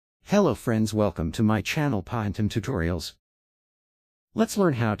Hello friends, welcome to my channel Python Tutorials. Let's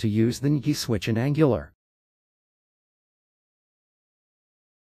learn how to use the ngSwitch in Angular.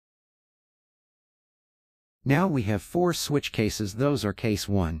 Now we have 4 switch cases. Those are case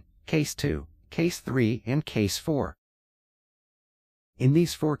 1, case 2, case 3 and case 4. In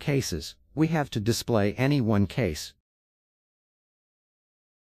these 4 cases, we have to display any one case.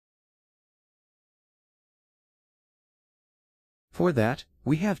 For that,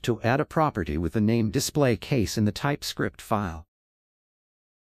 we have to add a property with the name displayCase in the TypeScript file.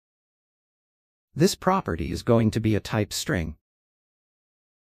 This property is going to be a type string.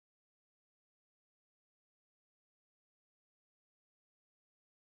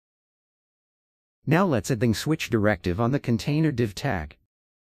 Now let's add the ngSwitch directive on the container div tag.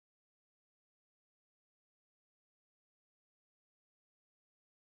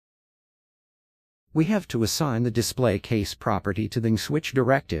 We have to assign the displayCase property to the ngSwitch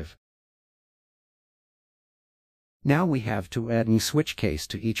directive. Now we have to add ngSwitchCase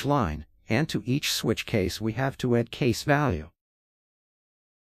to each line, and to each switch case we have to add case value.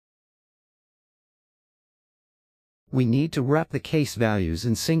 We need to wrap the case values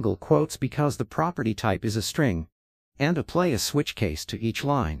in single quotes because the property type is a string, and apply a switch case to each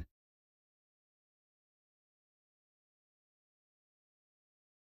line.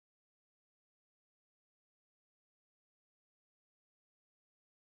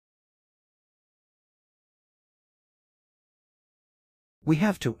 We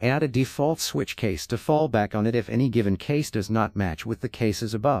have to add a default switch case to fall back on it if any given case does not match with the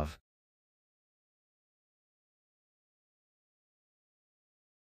cases above.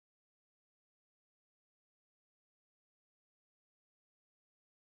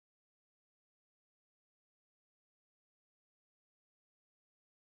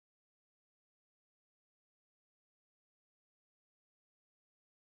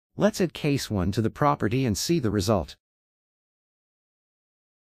 Let's add case 1 to the property and see the result.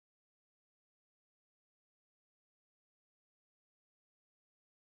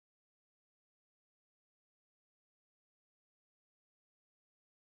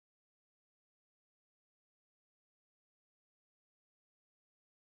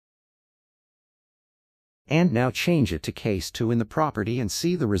 And now change it to case 2 in the property and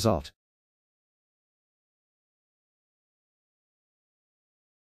see the result.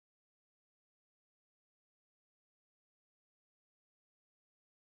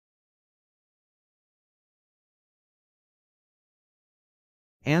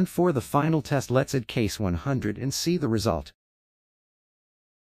 And for the final test, let's add case 100 and see the result.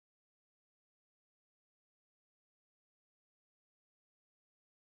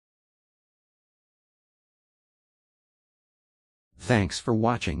 Thanks for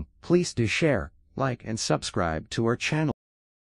watching. Please do share, like and subscribe to our channel.